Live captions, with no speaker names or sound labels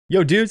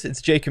Yo dudes,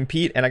 it's Jay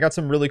Compete, and I got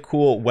some really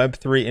cool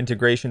Web3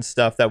 integration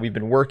stuff that we've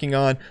been working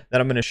on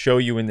that I'm going to show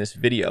you in this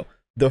video.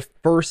 The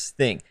first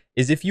thing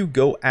is if you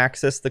go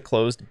access the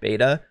closed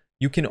beta,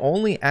 you can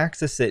only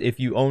access it if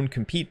you own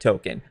Compete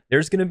token.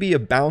 There's going to be a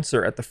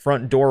bouncer at the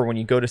front door when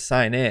you go to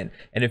sign in,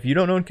 and if you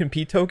don't own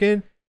Compete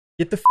token,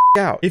 get the f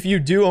out. If you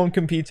do own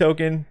Compete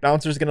token,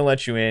 bouncer's going to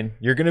let you in.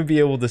 You're going to be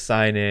able to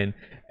sign in,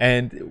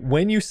 and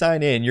when you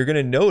sign in, you're going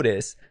to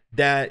notice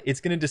that it's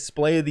going to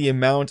display the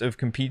amount of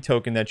Compete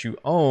token that you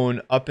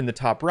own up in the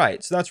top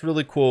right. So that's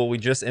really cool. We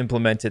just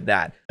implemented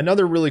that.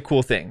 Another really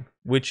cool thing,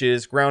 which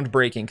is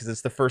groundbreaking because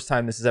it's the first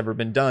time this has ever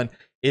been done,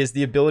 is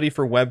the ability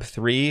for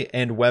Web3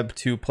 and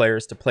Web2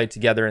 players to play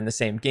together in the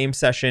same game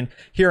session.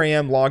 Here I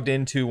am logged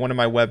into one of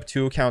my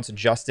Web2 accounts,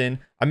 Justin.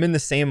 I'm in the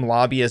same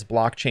lobby as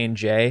Blockchain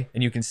J,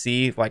 and you can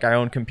see like I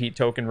own Compete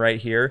token right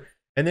here.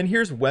 And then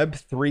here's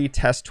Web3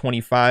 Test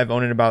 25,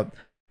 owning about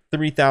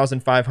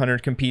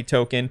 3,500 Compete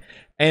token.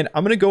 And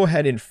I'm going to go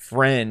ahead and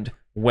friend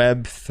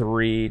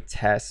Web3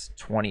 Test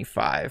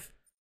 25.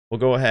 We'll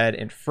go ahead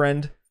and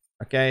friend.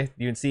 Okay,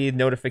 you can see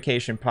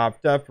notification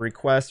popped up,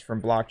 request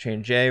from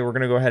Blockchain J. We're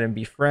going to go ahead and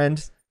be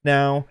friends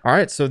now. All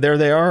right, so there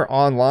they are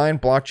online,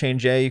 Blockchain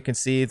J. You can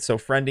see, so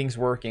friending's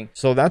working.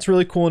 So that's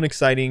really cool and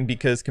exciting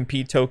because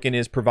Compete token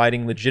is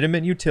providing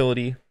legitimate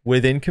utility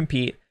within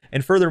Compete.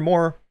 And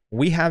furthermore,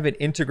 we have it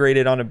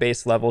integrated on a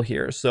base level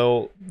here.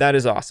 So that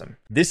is awesome.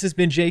 This has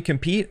been Jay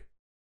Compete,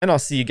 and I'll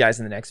see you guys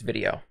in the next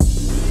video.